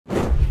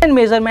and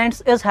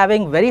measurements is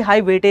having very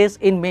high weightage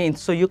in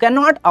mains, so you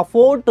cannot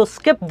afford to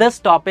skip this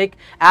topic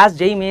as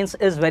JEE Mains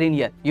is very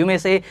near. You may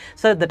say,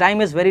 sir, the time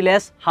is very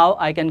less, how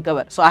I can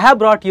cover? So I have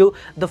brought you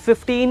the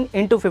 15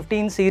 into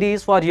 15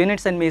 series for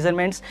units and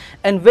measurements,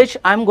 in which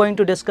I'm going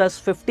to discuss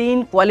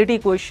 15 quality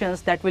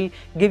questions that will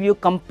give you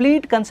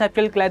complete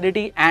conceptual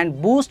clarity and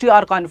boost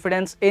your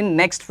confidence in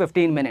next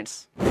 15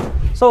 minutes.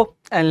 So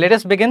let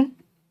us begin.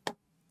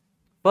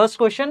 First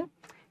question.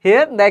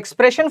 Here the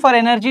expression for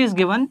energy is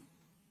given.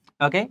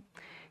 Okay,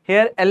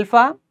 here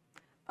alpha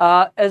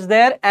is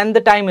there and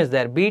the time is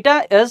there.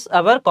 Beta is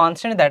our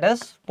constant, that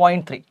is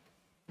 0.3.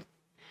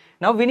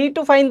 Now we need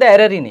to find the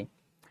error in E.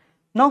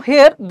 Now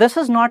here this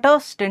is not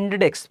a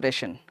standard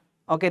expression.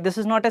 Okay, this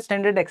is not a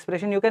standard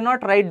expression. You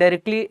cannot write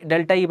directly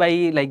delta E by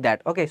E like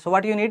that. Okay, so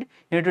what you need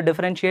to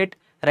differentiate,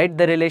 write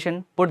the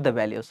relation, put the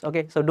values.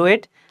 Okay, so do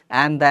it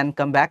and then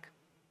come back.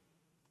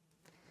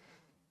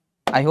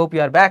 I hope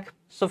you are back.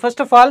 So first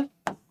of all,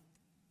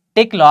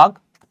 take log,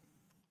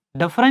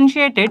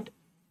 differentiate it,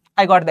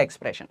 I got the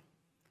expression.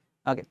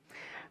 Okay,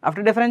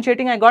 after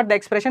differentiating I got the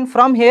expression.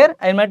 From here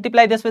I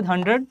multiply this with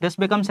 100, this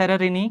becomes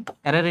error in E,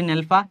 error in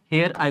alpha.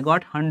 Here I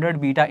got 100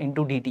 beta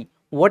into dt.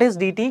 What is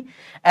dt?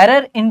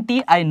 Error in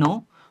T I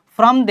know,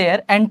 from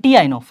there, and T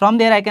I know. From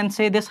there I can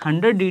say this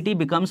 100 dt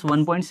becomes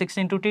 1.6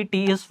 into T,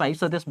 T is 5,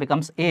 so this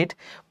becomes 8.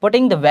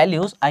 Putting the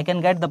values I can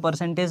get the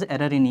percentage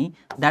error in E,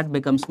 that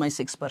becomes my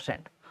 6%,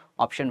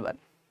 option 1.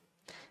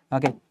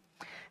 Okay,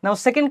 now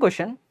second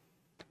question.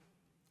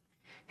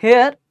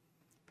 Here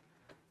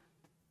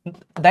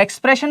the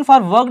expression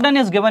for work done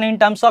is given in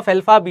terms of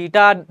alpha,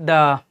 beta,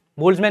 the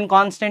Boltzmann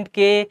constant,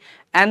 K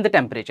and the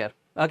temperature.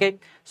 Okay,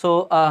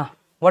 so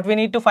what we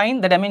need to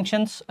find, the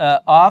dimensions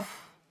of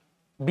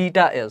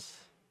beta is,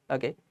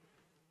 okay,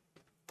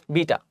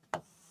 beta.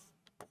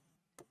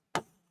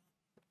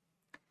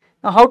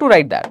 Now how to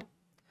write that?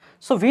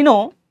 So we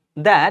know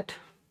that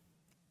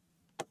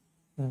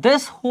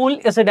this whole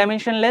is a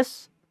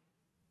dimensionless,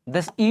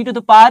 this e to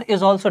the power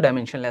is also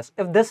dimensionless.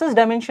 If this is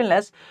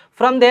dimensionless,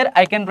 from there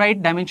I can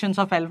write dimensions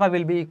of alpha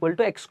will be equal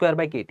to x square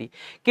by kt.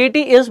 Kt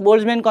is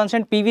Boltzmann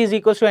constant, PV is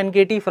equals to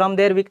nkt. From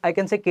there I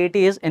can say kt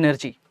is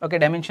energy. Okay,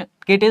 dimension,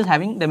 kt is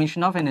having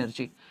dimension of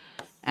energy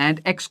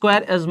and x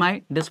square is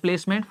my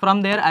displacement.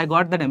 From there I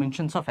got the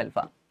dimensions of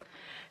alpha.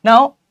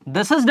 Now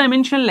this is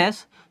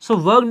dimensionless, so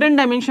work done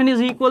dimension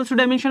is equals to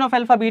dimension of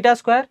alpha beta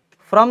square.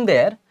 From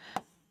there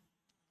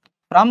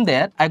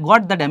I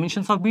got the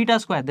dimensions of beta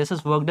square. This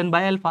is work done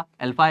by alpha.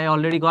 Alpha I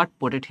already got,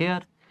 put it here.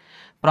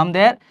 From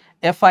there,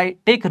 if I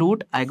take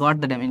root, I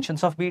got the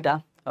dimensions of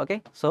beta.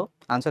 Okay, so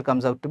answer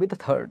comes out to be the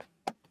third.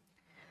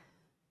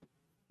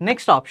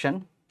 Next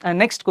option,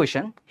 next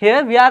question.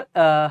 Here we are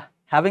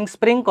having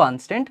spring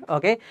constant,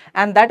 okay,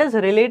 and that is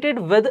related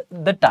with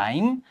the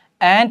time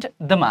and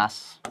the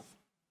mass.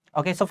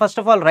 Okay, so first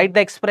of all, write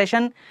the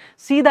expression,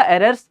 see the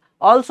errors,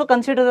 also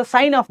consider the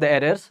sign of the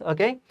errors,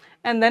 okay,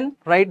 and then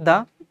write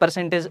the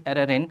percentage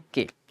error in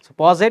K. So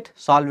pause it,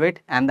 solve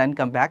it and then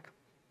come back.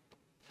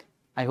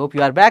 I hope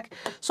you are back.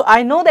 So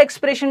I know the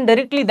expression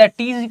directly, that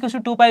T is equals to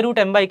 2 pi root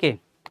m by K.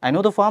 I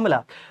know the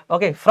formula.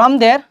 Okay, from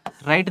there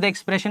write the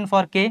expression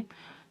for K.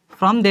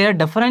 From there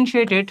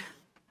differentiate it,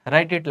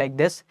 write it like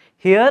this.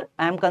 Here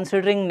I am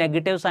considering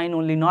negative sign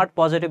only, not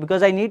positive,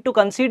 because I need to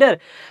consider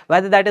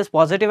whether that is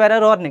positive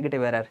error or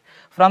negative error.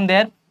 From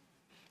there,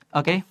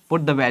 okay,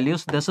 put the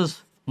values. This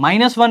is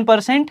minus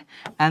 1%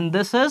 and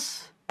this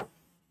is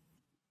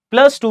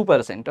plus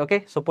 2%.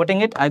 Okay, so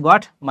putting it, I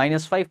got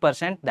minus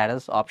 5%, that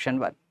is option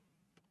 1.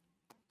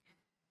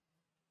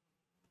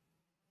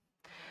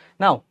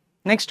 Now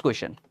next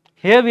question.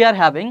 Here we are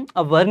having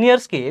a vernier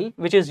scale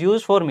which is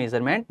used for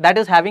measurement, that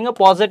is having a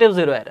positive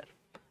zero error.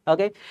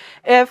 Okay,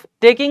 if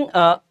taking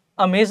a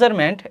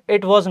measurement,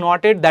 it was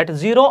noted that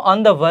 0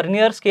 on the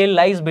vernier scale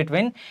lies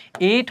between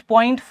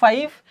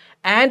 8.5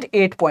 and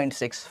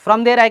 8.6.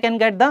 From there I can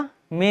get the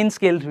main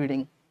scale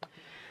reading.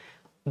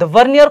 The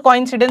vernier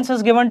coincidence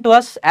is given to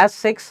us as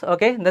 6,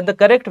 okay, then the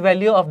correct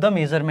value of the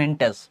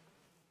measurement is,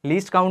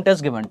 least count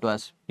is given to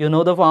us. You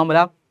know the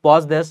formula,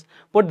 pause this,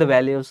 put the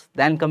values,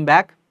 then come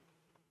back.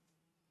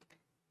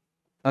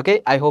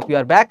 Okay, I hope you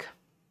are back.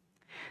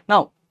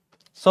 Now,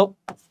 so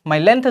my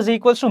length is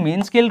equals to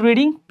mean scale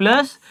reading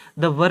plus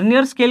the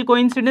vernier scale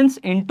coincidence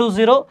into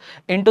 0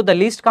 into the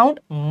least count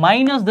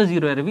minus the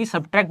zero error. We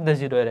subtract the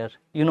zero error,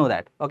 you know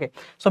that. Okay,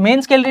 so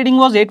main scale reading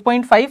was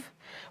 8.5.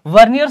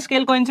 Vernier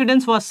scale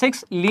coincidence was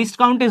 6, least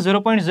count is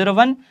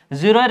 0.01,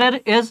 zero error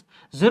is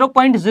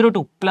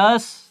 0.02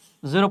 plus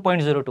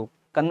 0.02,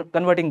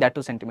 converting that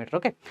to centimeter.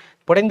 Okay,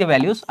 putting the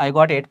values, I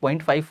got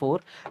 8.54,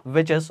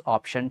 which is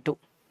option 2.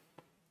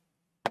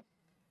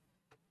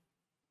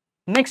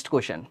 Next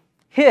question.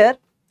 Here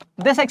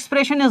this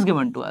expression is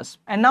given to us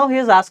and now he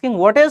is asking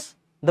what is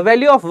the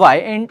value of y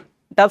in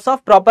terms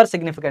of proper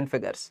significant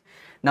figures.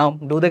 Now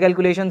do the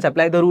calculations,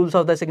 apply the rules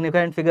of the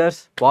significant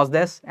figures, pause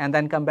this and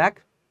then come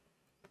back.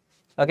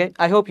 Okay,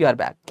 I hope you are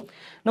back.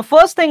 Now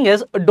first thing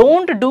is,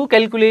 don't do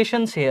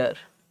calculations here.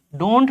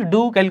 Don't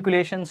do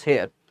calculations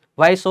here.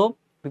 Why so?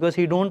 because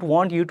he don't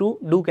want you to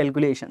do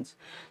calculations.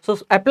 So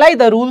apply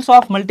the rules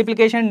of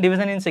multiplication and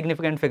division in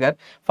significant figure.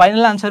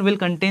 Final answer will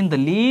contain the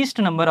least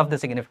number of the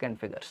significant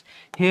figures.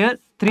 Here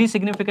 3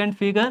 significant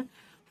figure,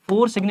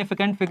 4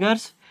 significant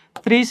figures,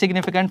 3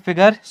 significant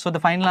figure. So the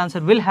final answer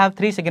will have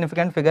 3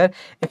 significant figure.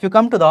 If you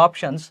come to the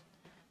options,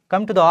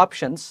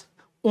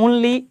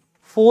 only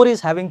 4 is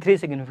having 3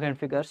 significant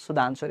figures. So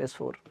the answer is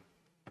 4.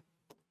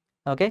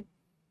 Okay.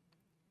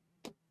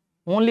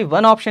 Only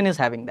one option is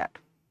having that.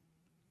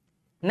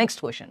 Next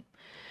question.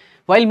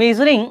 While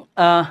measuring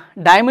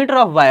diameter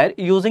of wire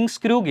using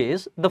screw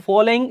gauge, the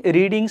following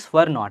readings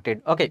were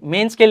noted. Okay,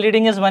 main scale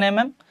reading is 1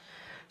 mm.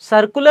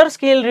 Circular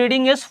scale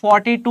reading is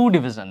 42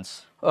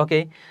 divisions.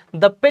 Okay,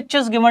 the pitch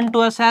is given to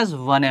us as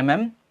 1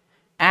 mm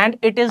and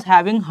it is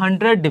having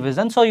 100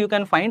 divisions. So you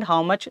can find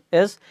how much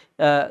is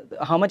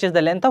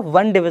the length of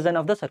one division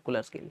of the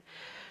circular scale.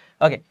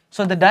 Okay,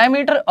 so the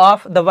diameter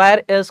of the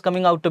wire is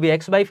coming out to be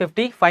x by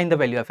 50. Find the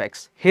value of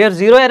x. Here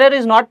 0 error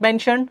is not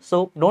mentioned,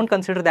 so don't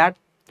consider that.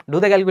 Do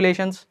the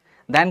calculations,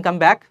 then come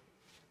back.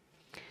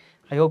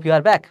 I hope you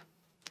are back.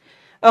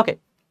 Okay,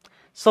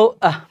 so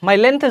my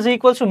length is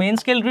equals to main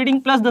scale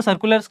reading plus the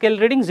circular scale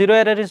reading. 0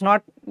 error is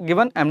not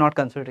given. I am not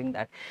considering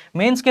that.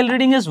 Main scale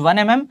reading is 1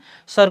 mm.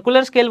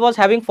 Circular scale was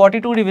having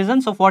 42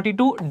 divisions. So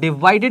 42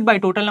 divided by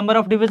total number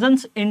of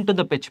divisions into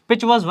the pitch.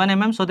 Pitch was 1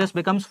 mm. So this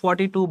becomes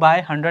 42 by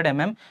 100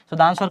 mm. So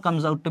the answer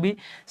comes out to be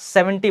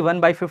 71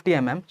 by 50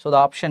 mm. So the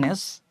option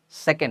is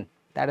second.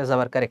 That is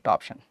our correct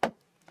option.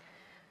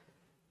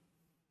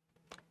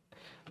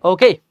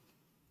 Okay.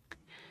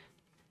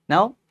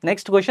 Now,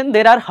 next question.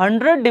 There are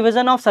 100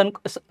 division of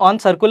on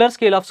circular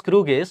scale of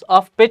screw gauge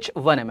of pitch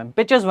 1 mm.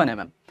 Pitch is 1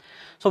 mm.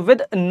 So,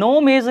 with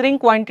no measuring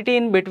quantity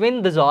in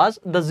between the jaws,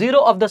 the zero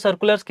of the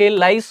circular scale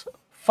lies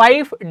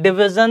 5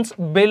 divisions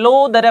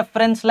below the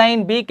reference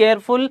line. Be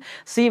careful.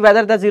 See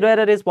whether the 0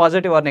 error is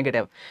positive or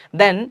negative.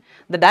 Then,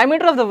 the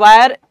diameter of the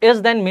wire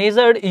is then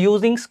measured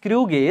using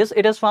screw gauge.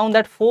 It is found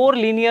that 4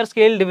 linear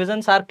scale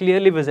divisions are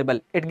clearly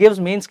visible. It gives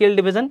main scale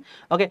division.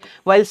 Okay,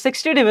 while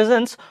 60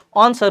 divisions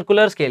on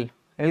circular scale.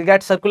 You will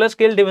get circular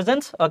scale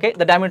divisions. Okay,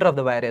 the diameter of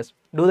the wire is.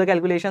 Do the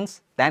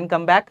calculations, then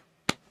come back.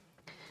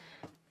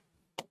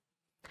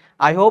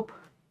 I hope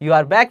you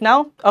are back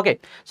now. Okay,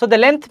 so the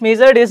length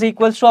measured is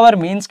equals to our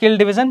main scale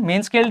division.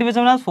 Main scale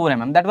division was 4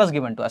 mm, that was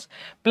given to us,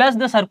 plus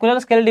the circular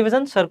scale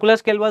division. Circular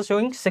scale was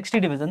showing 60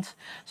 divisions.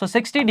 So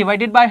 60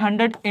 divided by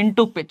 100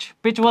 into pitch.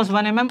 Pitch was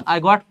 1 mm, I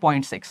got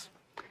 0.6.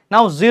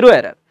 Now 0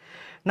 error.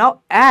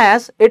 Now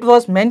as it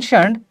was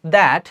mentioned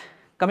that,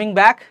 coming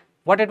back,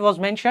 what it was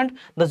mentioned,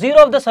 the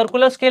zero of the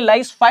circular scale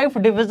lies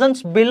 5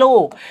 divisions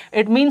below.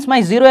 It means my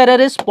 0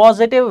 error is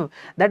positive,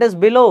 that is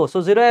below.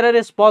 So 0 error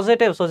is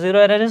positive. So 0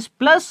 error is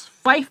plus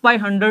 5 by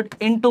 100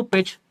 into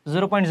pitch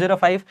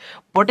 0.05.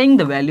 Putting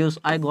the values,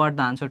 I got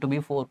the answer to be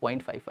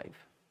 4.55.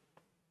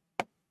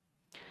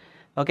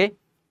 Okay.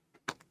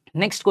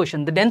 Next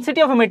question. The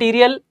density of a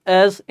material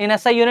is in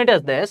SI unit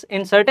is this.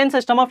 In certain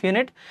system of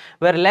unit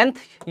where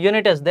length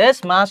unit is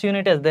this, mass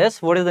unit is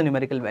this, what is the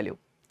numerical value?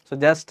 So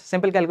just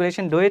simple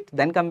calculation, do it,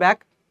 then come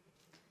back.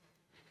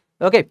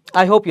 Okay,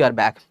 I hope you are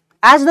back.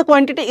 As the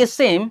quantity is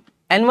same,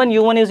 N1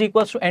 U1 is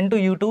equals to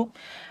N2 U2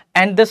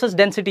 and this is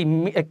density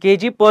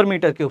kg per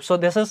meter cube. So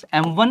this is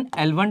M1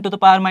 L1 to the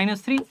power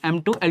minus 3,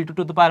 M2 L2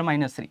 to the power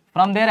minus 3.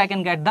 From there I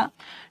can get the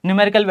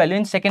numerical value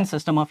in second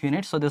system of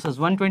units. So this is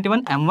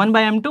 121 M1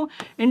 by M2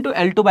 into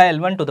L2 by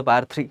L1 to the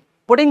power 3.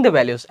 Putting the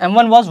values,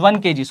 M1 was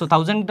 1 kg, so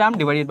 1000 gram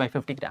divided by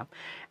 50 gram.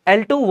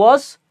 L2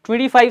 was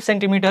 25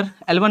 centimeter,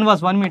 L1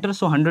 was 1 meter,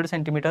 so 100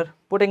 centimeter.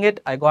 Putting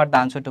it, I got the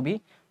answer to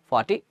be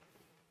 40.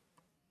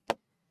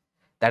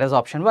 That is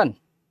option 1.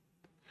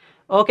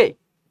 Okay,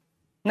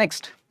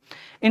 next.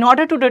 In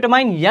order to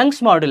determine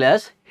Young's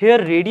modulus, here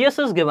radius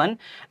is given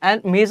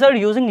and measured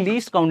using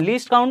least count.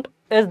 Least count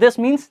is this,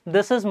 means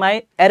this is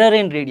my error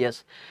in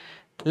radius.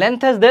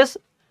 Length is this.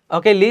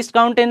 Okay, least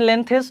count in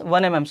length is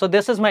 1 mm. So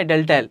this is my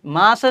delta L.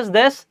 Mass is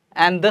this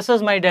and this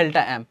is my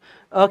delta M.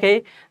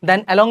 Okay,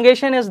 then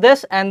elongation is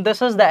this and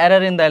this is the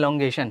error in the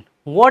elongation.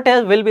 What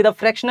else will be the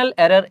fractional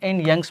error in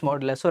Young's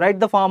modulus? So write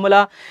the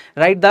formula,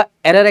 write the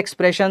error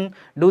expression,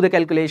 do the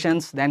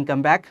calculations, then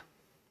come back.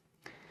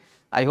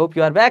 I hope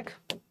you are back.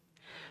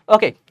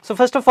 Okay, so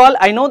first of all,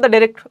 I know the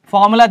direct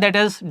formula, that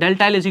is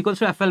delta L is equals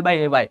to FL by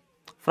AY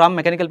from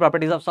mechanical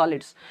properties of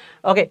solids.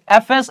 Okay,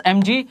 F is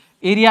mg,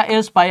 area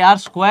is pi r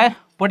square.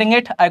 Putting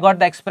it, I got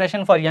the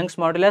expression for Young's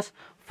modulus.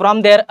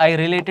 From there, I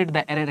related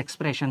the error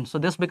expression. So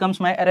this becomes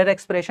my error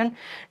expression.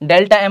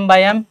 Delta M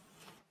by M,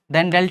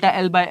 then delta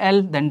L by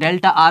L, then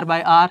delta R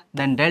by R,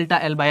 then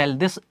delta L by L.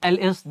 This L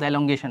is the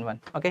elongation one.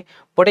 Okay,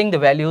 putting the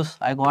values,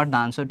 I got the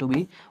answer to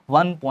be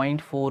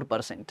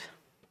 1.4%.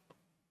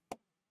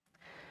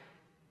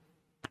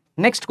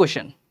 Next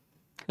question.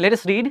 Let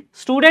us read.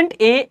 Student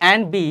A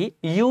and B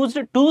used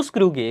 2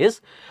 screw gauges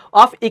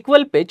of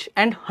equal pitch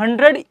and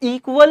 100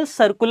 equal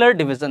circular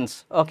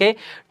divisions, okay,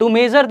 to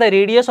measure the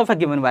radius of a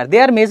given wire. They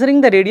are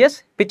measuring the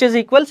radius, pitch is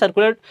equal,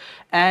 circular,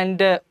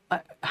 and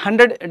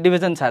 100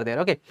 divisions are there.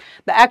 Okay,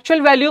 the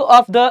actual value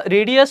of the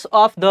radius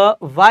of the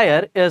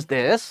wire is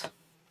this.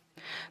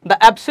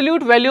 the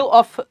absolute value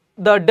of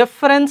the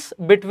difference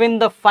between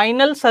the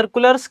final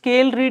circular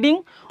scale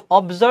reading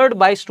observed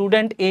by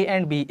student A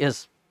and B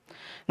is.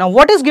 Now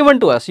what is given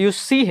to us? You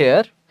see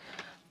here,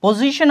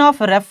 position of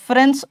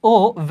reference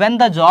O when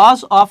the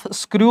jaws of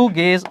screw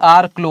gauge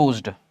are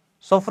closed.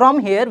 So from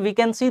here we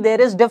can see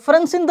there is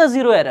difference in the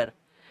zero error.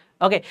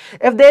 Okay,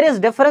 if there is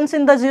difference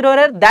in the zero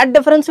error, that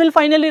difference will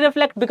finally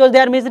reflect because they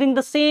are measuring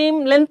the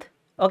same length.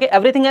 Okay,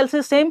 everything else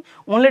is same,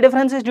 only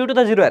difference is due to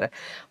the zero error.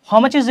 How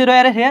much is zero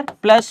error here?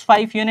 Plus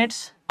 5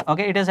 units.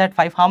 Okay, it is at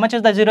 5. How much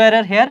is the zero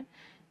error here?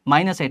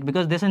 Minus 8,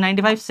 because this is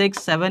 95,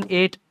 6, 7,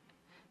 8,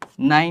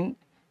 9,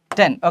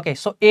 10. Okay,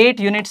 so 8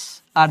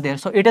 units are there.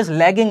 So it is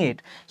lagging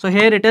 8. So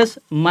here it is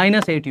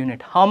minus 8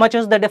 unit. How much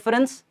is the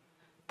difference?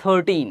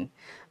 13.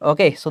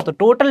 Okay, so the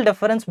total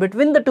difference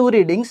between the two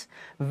readings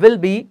will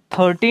be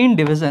 13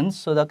 divisions.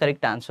 So the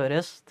correct answer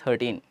is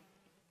 13.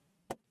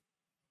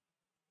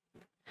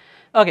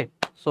 Okay,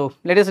 so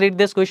let us read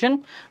this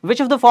question. Which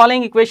of the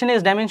following equation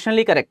is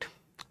dimensionally correct?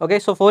 Okay,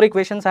 so 4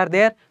 equations are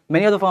there.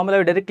 Many of the formula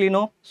you directly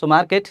know. So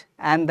mark it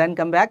and then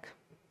come back.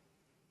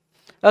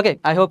 Okay,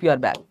 I hope you are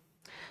back.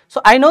 So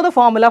I know the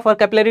formula for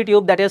capillary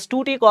tube, that is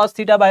 2t cos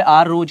theta by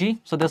r rho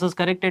g. So this is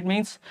correct. It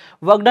means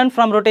work done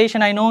from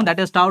rotation I know, that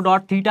is tau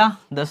dot theta.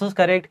 This is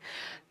correct.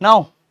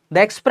 Now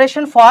the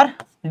expression for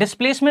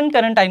displacement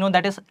current I know,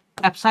 that is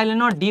epsilon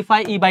naught d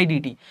phi e by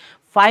dt.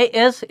 Phi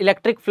is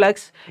electric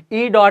flux,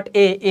 E dot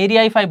A,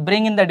 area if I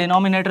bring in the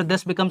denominator,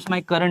 this becomes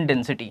my current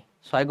density.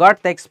 So I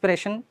got the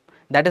expression,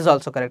 that is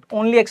also correct.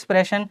 Only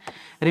expression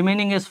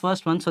remaining is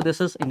first one, so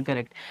this is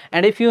incorrect.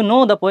 And if you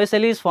know the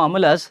Poiseuille's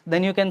formulas,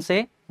 then you can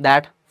say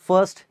that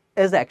first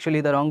is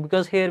actually the wrong,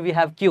 because here we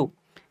have Q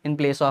in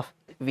place of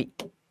V.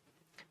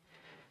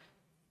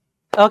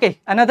 Okay,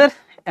 another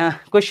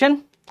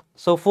question.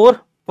 So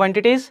 4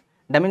 quantities,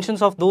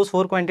 dimensions of those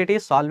 4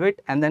 quantities, solve it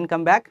and then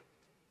come back.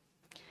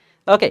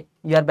 Okay,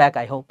 you are back,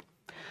 I hope.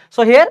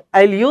 So here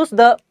I'll use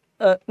the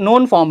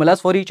known formulas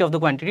for each of the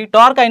quantity.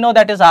 Torque I know,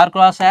 that is R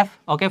cross F.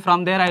 Okay,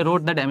 from there I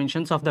wrote the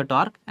dimensions of the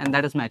torque and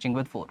that is matching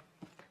with 4.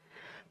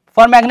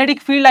 For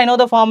magnetic field I know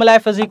the formula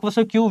F is equal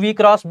to Q V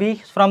cross B.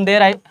 From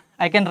there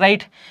I can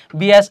write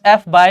B as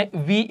F by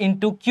V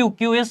into Q.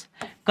 Q is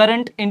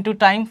current into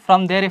time.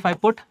 From there if I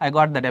put, I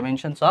got the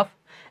dimensions of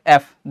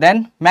F.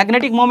 Then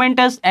magnetic moment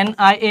is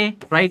NIA,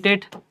 write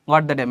it,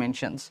 got the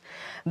dimensions.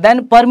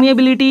 Then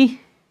permeability.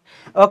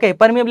 Okay,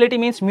 permeability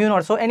means mu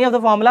naught. So any of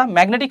the formula,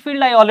 magnetic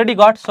field I already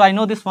got. So I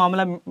know this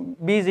formula,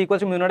 B is equal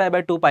to mu naught I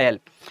by 2 pi L,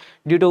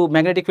 due to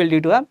magnetic field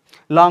due to a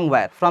long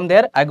wire. From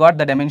there I got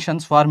the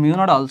dimensions for mu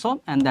naught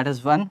also, and that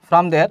is 1.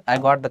 From there I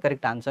got the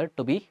correct answer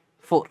to be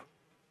 4.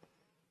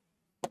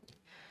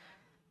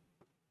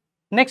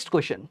 Next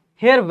question.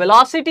 Here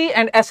velocity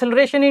and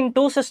acceleration in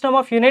two system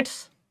of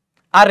units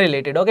are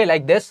related. Okay,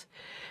 like this.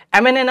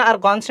 M and N are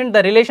constant.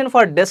 The relation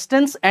for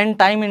distance and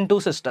time in two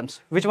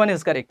systems. Which one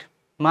is correct?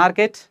 Mark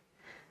it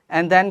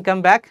and then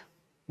come back.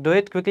 Do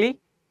it quickly.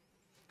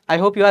 I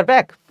hope you are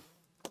back.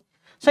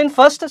 So in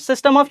first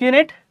system of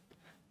unit,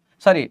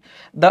 sorry,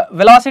 the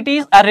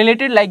velocities are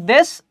related like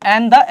this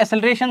and the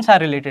accelerations are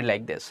related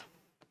like this.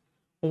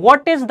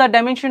 What is the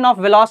dimension of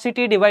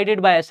velocity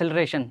divided by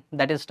acceleration?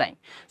 That is time.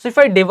 So if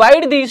I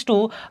divide these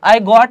two, I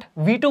got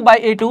V2 by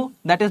A2,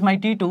 that is my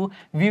T2,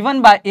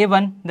 V1 by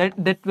A1,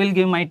 that will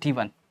give my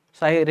T1.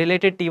 So I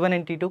related T1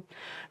 and T2.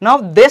 Now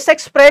this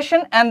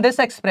expression and this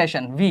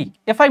expression V,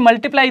 if I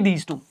multiply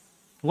these two,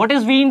 what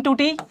is V into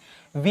T?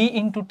 V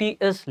into T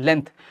is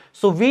length.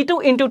 So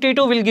V2 into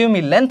T2 will give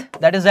me length,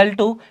 that is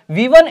L2.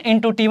 V1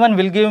 into T1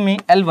 will give me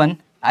L1.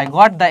 I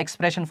got the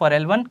expression for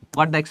L1,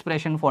 got the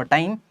expression for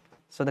time.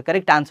 So the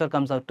correct answer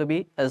comes out to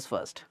be is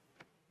first.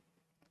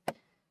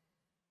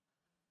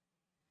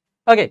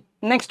 Okay,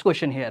 next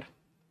question here.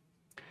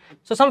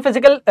 So some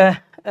physical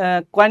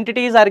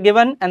quantities are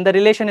given and the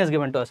relation is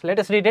given to us. Let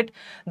us read it.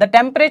 The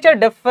temperature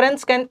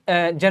difference can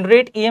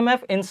generate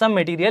EMF in some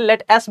material.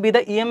 Let S be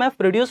the EMF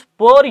produced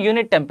per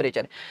unit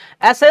temperature.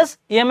 S is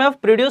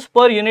EMF produced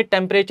per unit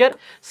temperature.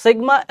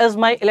 Sigma is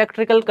my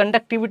electrical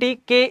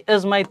conductivity. K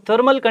is my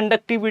thermal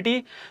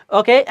conductivity.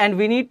 Okay, and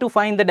we need to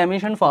find the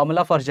dimension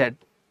formula for Z.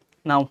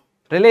 Now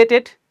relate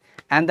it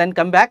and then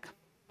come back.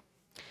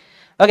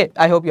 Okay,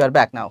 I hope you are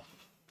back now.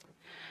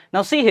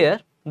 Now see here,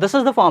 this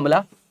is the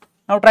formula.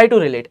 Now try to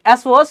relate.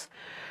 S was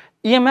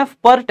EMF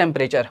per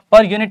temperature,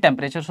 per unit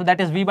temperature. So that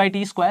is V by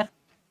T square.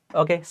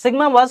 Okay,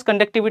 sigma was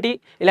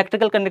conductivity,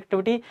 electrical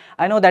conductivity.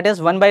 I know that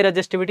is 1 by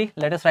resistivity.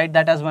 Let us write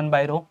that as 1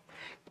 by rho.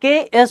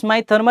 K is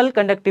my thermal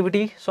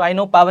conductivity. So I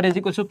know power is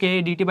equal to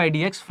K dt by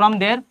dx. From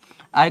there,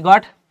 I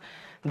got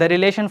the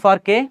relation for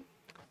K.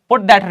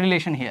 Put that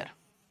relation here.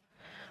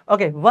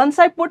 Okay, once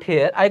I put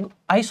here,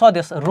 I saw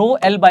this rho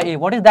L by A.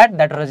 What is that?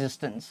 That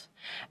resistance.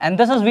 And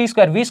this is V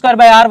square. V square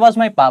by R was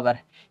my power.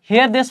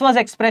 Here this was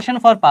expression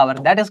for power.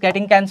 That is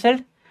getting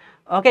cancelled.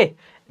 Okay,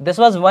 this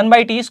was 1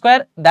 by T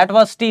square. That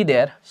was T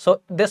there. So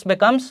this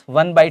becomes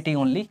 1 by T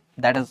only.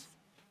 That is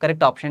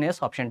correct option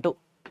is option 2.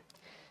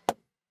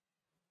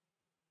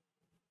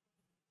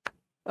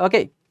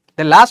 Okay,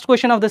 The last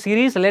question of the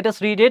series, let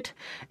us read it.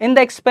 In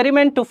the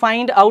experiment to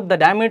find out the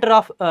diameter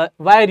of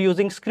wire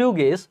using screw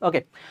gauge,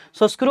 okay,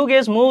 so screw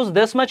gauge moves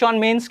this much on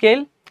main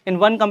scale in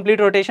one complete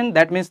rotation,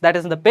 that means that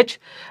is the pitch.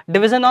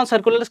 Division on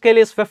circular scale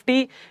is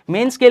 50,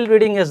 main scale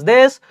reading is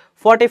this,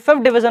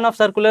 45th division of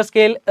circular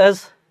scale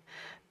is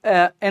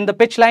in the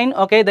pitch line,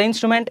 okay, the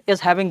instrument is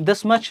having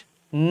this much,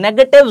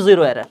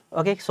 -0 error,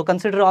 okay. So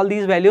consider all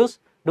these values,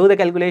 do the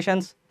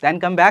calculations, then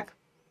come back.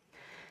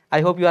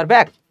 I hope you are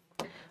back,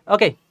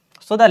 okay.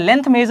 So the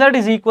length measured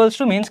is equals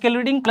to main scale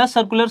reading plus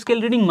circular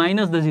scale reading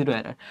minus the 0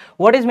 error.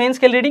 What is main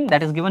scale reading?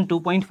 That is given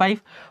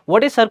 2.5.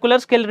 What is circular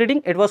scale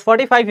reading? It was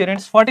 45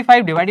 units.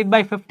 45 divided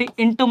by 50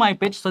 into my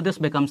pitch. So this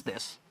becomes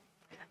this.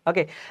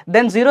 Okay.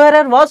 Then 0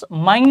 error was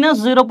minus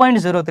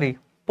 0.03.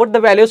 Put the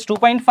values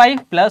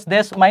 2.5 plus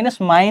this minus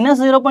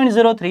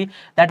 0.03.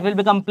 That will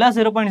become plus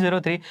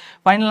 0.03.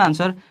 Final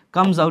answer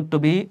comes out to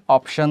be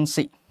option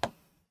C.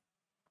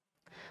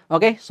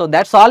 Okay. So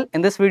that's all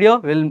in this video.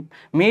 We'll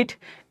meet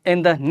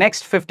in the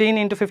next 15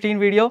 into 15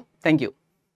 video. Thank you.